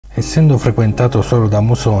Essendo frequentato solo da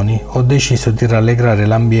musoni, ho deciso di rallegrare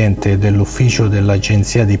l'ambiente dell'ufficio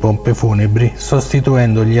dell'agenzia di pompe funebri,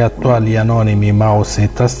 sostituendo gli attuali anonimi mouse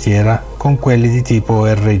e tastiera con quelli di tipo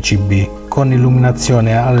RGB, con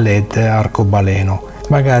illuminazione a LED arcobaleno,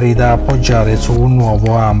 magari da appoggiare su un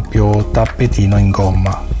nuovo ampio tappetino in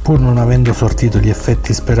gomma. Pur non avendo sortito gli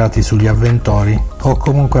effetti sperati sugli avventori, ho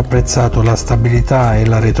comunque apprezzato la stabilità e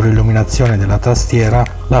la retroilluminazione della tastiera,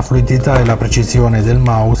 la fluidità e la precisione del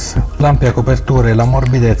mouse, l'ampia copertura e la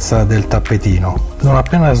morbidezza del tappetino. Non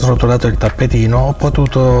appena srotolato il tappetino ho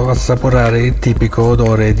potuto assaporare il tipico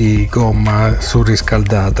odore di gomma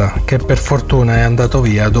surriscaldata, che per fortuna è andato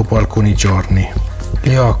via dopo alcuni giorni.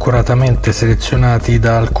 Li ho accuratamente selezionati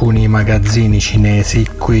da alcuni magazzini cinesi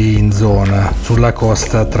qui in zona, sulla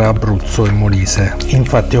costa tra Abruzzo e Molise.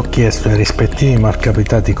 Infatti ho chiesto ai rispettivi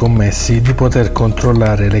malcapitati commessi di poter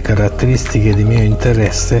controllare le caratteristiche di mio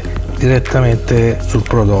interesse direttamente sul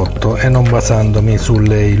prodotto e non basandomi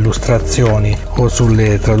sulle illustrazioni o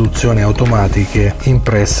sulle traduzioni automatiche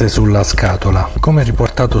impresse sulla scatola. Come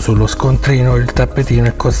riportato sullo scontrino, il tappetino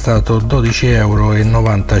è costato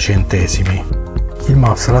 12,90 €. Il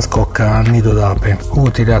mouse alla scocca a nido d'ape,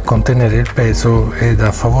 utile a contenere il peso ed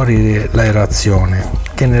a favorire l'aerazione,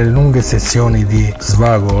 che nelle lunghe sessioni di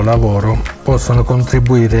svago o lavoro possono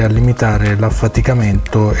contribuire a limitare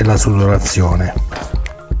l'affaticamento e la sudorazione.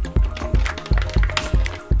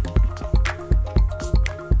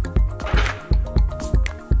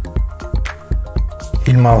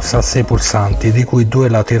 Il mouse ha 6 pulsanti, di cui 2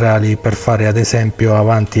 laterali per fare ad esempio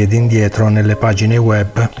avanti ed indietro nelle pagine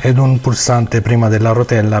web ed un pulsante prima della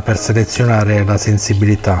rotella per selezionare la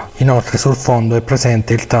sensibilità. Inoltre sul fondo è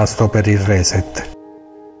presente il tasto per il reset.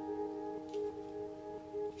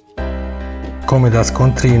 Come da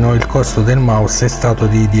scontrino il costo del mouse è stato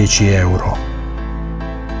di 10 €.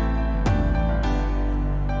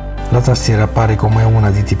 La tastiera appare come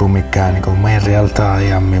una di tipo meccanico, ma in realtà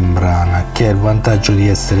è a membrana, che ha il vantaggio di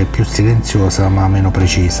essere più silenziosa ma meno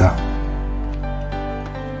precisa.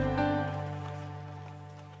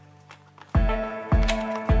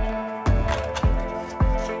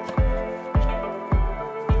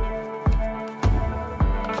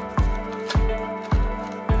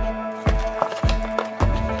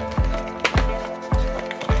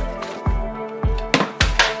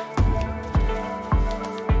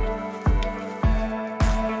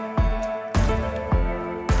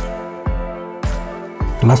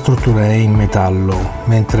 La struttura è in metallo,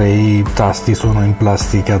 mentre i tasti sono in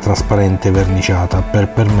plastica trasparente verniciata per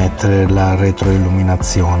permettere la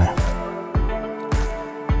retroilluminazione.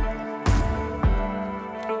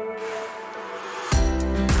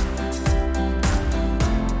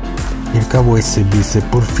 Il cavo USB,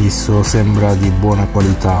 seppur fisso, sembra di buona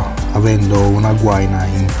qualità, avendo una guaina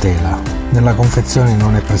in tela. Nella confezione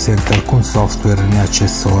non è presente alcun software né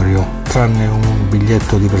accessorio, tranne un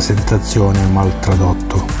biglietto di presentazione mal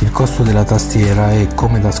tradotto. Il costo della tastiera è,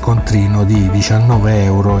 come da scontrino, di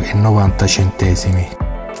 19,90 €.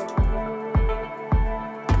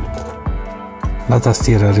 La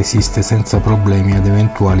tastiera resiste senza problemi ad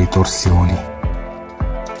eventuali torsioni.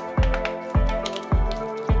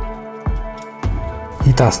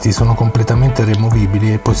 I tasti sono completamente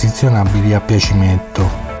rimovibili e posizionabili a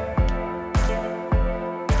piacimento.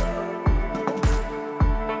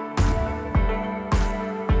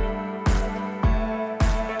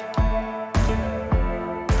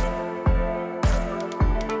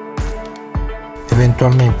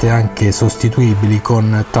 Eventualmente anche sostituibili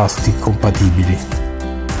con tasti compatibili.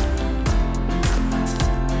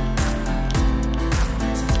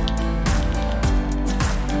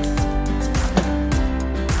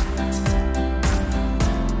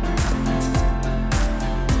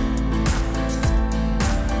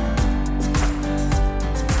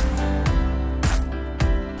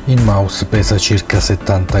 Il mouse pesa circa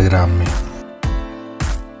 70 grammi.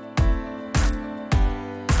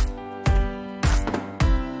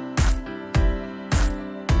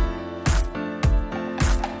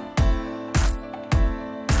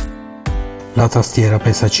 La tastiera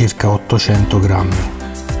pesa circa 800 grammi.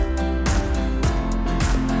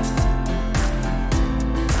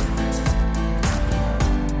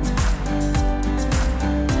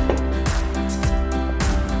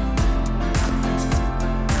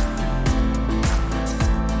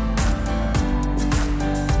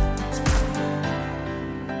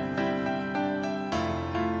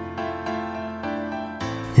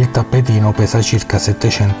 Il tappetino pesa circa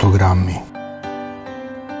 700 grammi.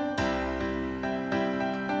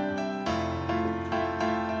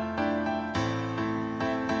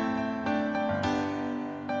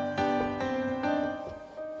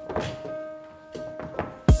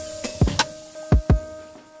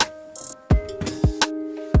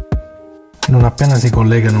 Non appena si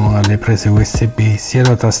collegano alle prese USB, sia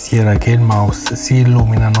la tastiera che il mouse si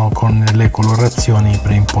illuminano con le colorazioni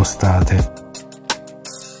preimpostate.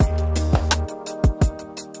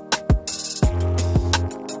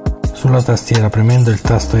 Sulla tastiera, premendo il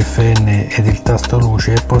tasto FN ed il tasto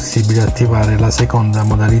luce, è possibile attivare la seconda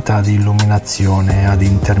modalità di illuminazione ad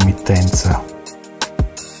intermittenza.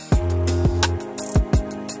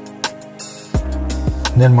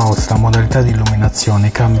 Nel mouse la modalità di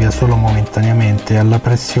illuminazione cambia solo momentaneamente alla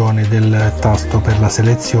pressione del tasto per la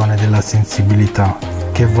selezione della sensibilità,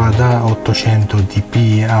 che va da 800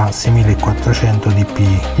 dpi a 6400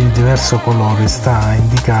 dpi. Il diverso colore sta a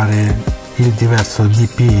indicare il diverso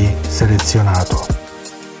dpi selezionato.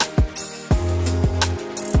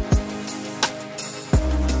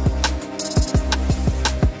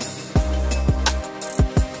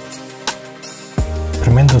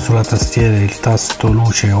 Premendo sulla tastiera il tasto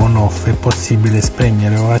luce on-off è possibile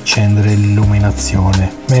spegnere o accendere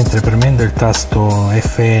l'illuminazione, mentre premendo il tasto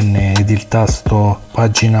FN ed il tasto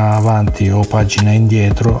pagina avanti o pagina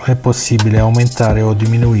indietro è possibile aumentare o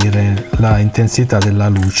diminuire la intensità della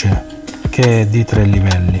luce, che è di 3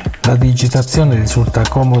 livelli. La digitazione risulta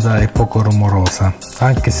comoda e poco rumorosa,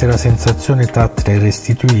 anche se la sensazione tattile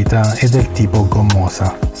restituita è del tipo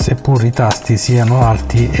gommosa, seppur i tasti siano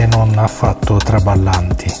alti e non affatto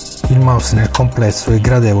traballanti. Il mouse nel complesso è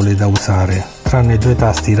gradevole da usare, tranne 2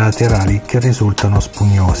 tasti laterali che risultano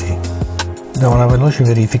spugnosi. Da una veloce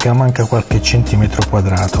verifica manca qualche centimetro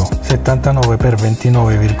quadrato, 79 x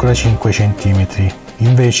 29,5 cm,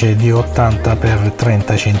 invece di 80 x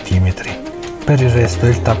 30 cm. Per il resto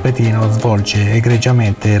il tappetino svolge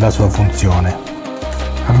egregiamente la sua funzione.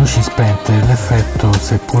 A luci spente l'effetto,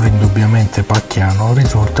 seppur indubbiamente pacchiano,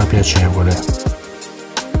 risulta piacevole.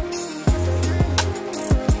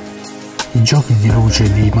 I giochi di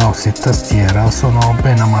luce di mouse e tastiera sono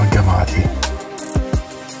ben amalgamati.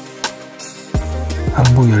 Al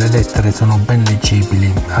buio le lettere sono ben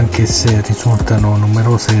leggibili, anche se risultano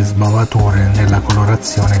numerose sbavature nella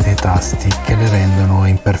colorazione dei tasti che le rendono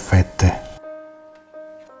imperfette.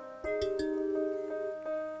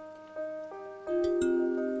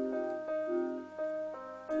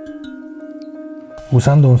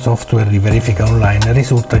 Usando un software di verifica online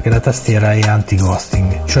risulta che la tastiera è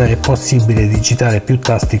anti-ghosting, cioè è possibile digitare più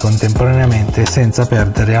tasti contemporaneamente senza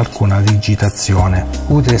perdere alcuna digitazione.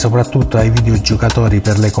 Utile soprattutto ai videogiocatori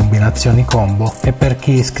per le combinazioni combo e per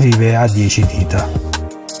chi scrive a 10 dita.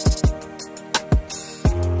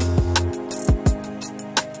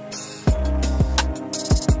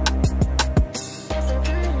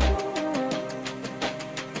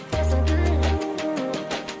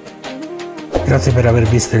 Grazie per aver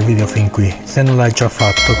visto il video fin qui. Se non l'hai già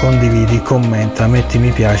fatto, condividi, commenta, metti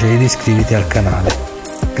mi piace ed iscriviti al canale.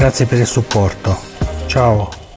 Grazie per il supporto. Ciao!